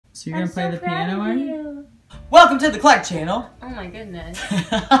So you're gonna play the piano, are you? Welcome to the Clark channel. Oh my goodness.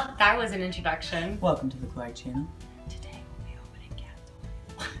 That was an introduction. Welcome to the Clark channel. Today we'll be opening cat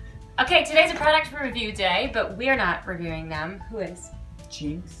toys. Okay, today's a product review day, but we're not reviewing them. Who is?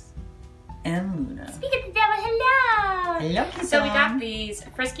 Jinx and Luna. Speak of the devil, hello! Hello, So we got these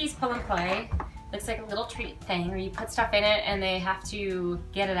Friskies Pull'N. Looks like a little treat thing where you put stuff in it and they have to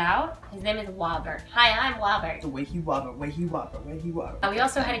get it out. His name is Wobbert. Hi, I'm Wobbert. Way he wobber, way he wobber, way he wobber. We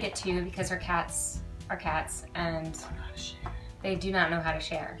also had to get two because our cats are cats and they do not know how to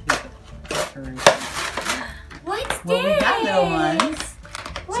share. What's this? Well, we got little ones.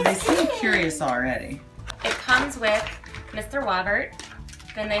 What's so they seem this? curious already. It comes with Mr. Wobbert.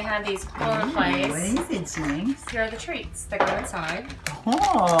 Then they have these Pull'N plays. What is it, Jinx? Here are the treats that go inside.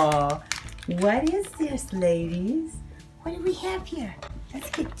 Oh, what is this, ladies? What do we have here?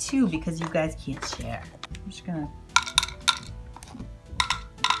 Let's get two because you guys can't share. I'm just gonna...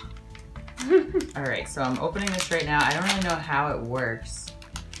 Alright, so I'm opening this right now. I don't really know how it works.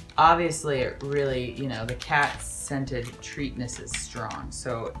 Obviously, it really, you know, the cat scented treatness is strong.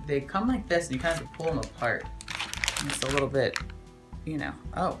 So they come like this and you kind of have to pull them apart. And it's a little bit, you know,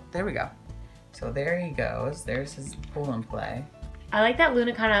 oh, there we go. So there he goes. There's his Pull'N play. I like that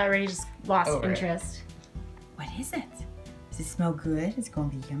Luna kind of already just lost interest. What is it? Does it smell good? It's gonna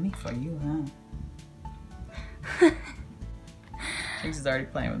be yummy for you, huh? Jinx is already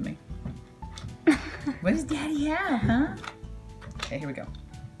playing with me. What does Daddy have, huh? Okay, here we go.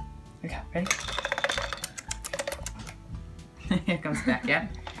 Here we go. Ready? Here it comes back, yeah?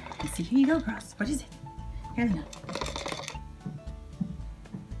 Let's see, here you go, girls. What is it? Here, Luna.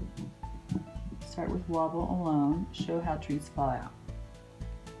 Start with wobble alone. Show how treats fall out.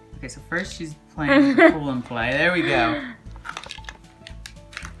 Okay, so first she's playing Pull'N play. There we go.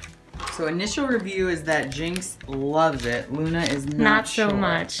 So initial review is that Jinx loves it. Luna is not sure. so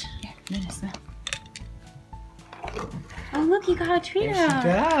much. Yeah, Luna, smell. Oh look, you got a treat There out. she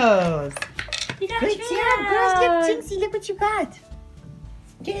goes. You got Good a treat job, out. girls. Look, Jinxie, look what you got.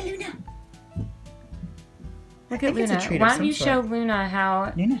 Get it, Luna. Look at Luna. Why don't you show Luna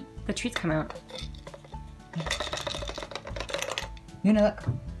how Luna. the treats come out? Luna, look.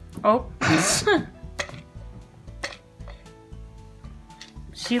 Oh.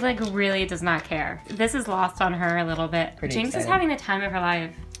 She like really does not care. This is lost on her a little bit. Pretty Jinx excited. is having the time of her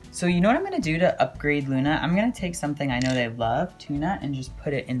life. So you know what I'm gonna do to upgrade Luna? I'm gonna take something I know they love, tuna, and just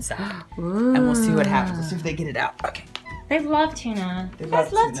put it inside. Ooh. And we'll see what happens. We'll see if they get it out. Okay. They love tuna. They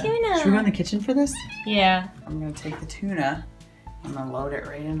love tuna. Should we go in the kitchen for this? Yeah. I'm gonna take the tuna. I'm gonna load it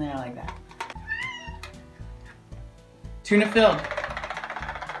right in there like that. Tuna filled.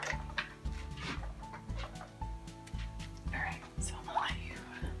 Alright, so I'm gonna let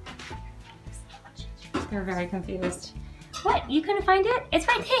you. They're very confused. What? You couldn't find it? It's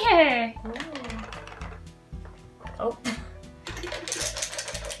right there. Oh.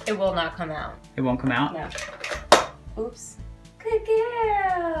 It will not come out. It won't come out? No. Oops. Good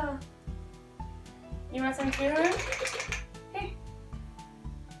girl. You want some tuna? Here.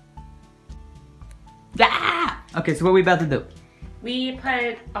 Ah! Okay, so what are we about to do? We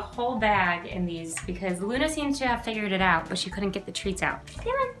put a whole bag in these because Luna seems to have figured it out, but she couldn't get the treats out.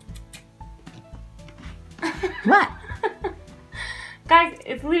 Come on. What? Guys,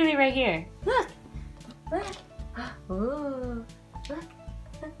 it's literally right here. Look. Look. Ooh. Look.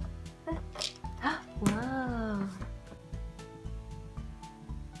 Look. Look. Whoa.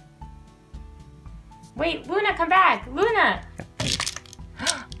 Wait, Luna, come back. Luna.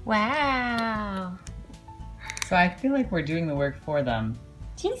 Wow. So I feel like we're doing the work for them.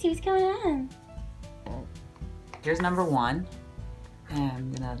 Jinxie, what's going on? Here's number one. And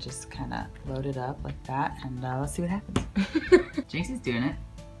I'm gonna just kind of load it up like that, and let's see what happens. Jinxie's doing it.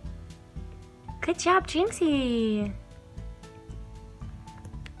 Good job, Jinxie.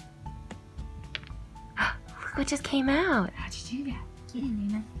 Look what just came out. How'd you do that? Get in,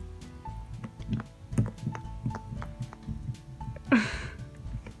 Luna.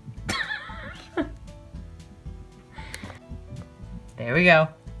 There we go.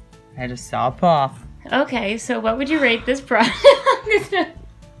 I just saw it pop. Okay, so what would you rate this product?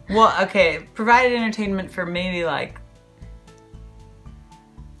 Well, okay, provided entertainment for maybe like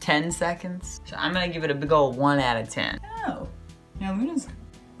 10 seconds. So I'm gonna give it a big old 1 out of 10. Oh, now Luna's,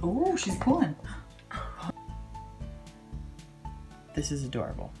 oh, she's pulling. This is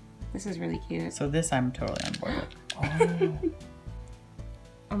adorable. This is really cute. So this I'm totally on board with. Oh.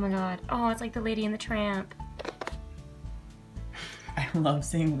 Oh my god. Oh, it's like the Lady and the Tramp. I love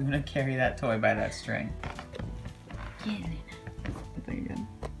seeing Luna carry that toy by that string. Yeah, Luna. I think again.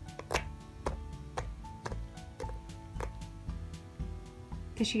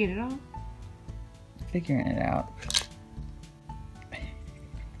 Did she get it all? Figuring it out.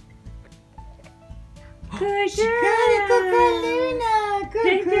 Good girl. She got it. Good girl, Luna.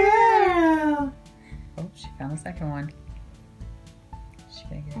 Good girl. Oh, she found the second one. She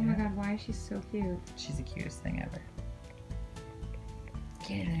gonna get it. Oh my god, why is she so cute? She's the cutest thing ever.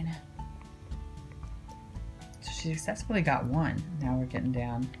 Get it, Luna. So she successfully got one. Now we're getting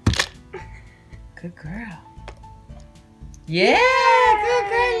down. Good girl. Yeah, good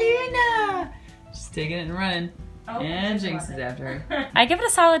girl, Luna. She's taking it and running. Oh, and Jinx is after her. I give it a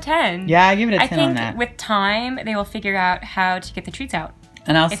solid 10. Yeah, I give it a 10 on that. I think with time, they will figure out how to get the treats out.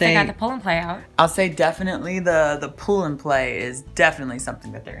 And I'll if say, they got the pull and play out. I'll say definitely the pull and play is definitely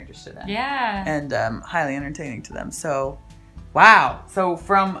something that they're interested in. Yeah. And highly entertaining to them. So, wow. So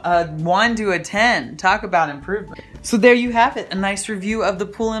from a 1 to a 10, talk about improvement. So there you have it. A nice review of the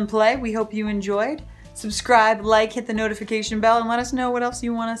pull and play. We hope you enjoyed. Subscribe, like, hit the notification bell, and let us know what else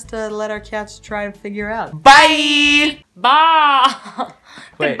you want us to let our cats try to figure out. Bye! Bye!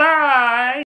 Wait. Goodbye!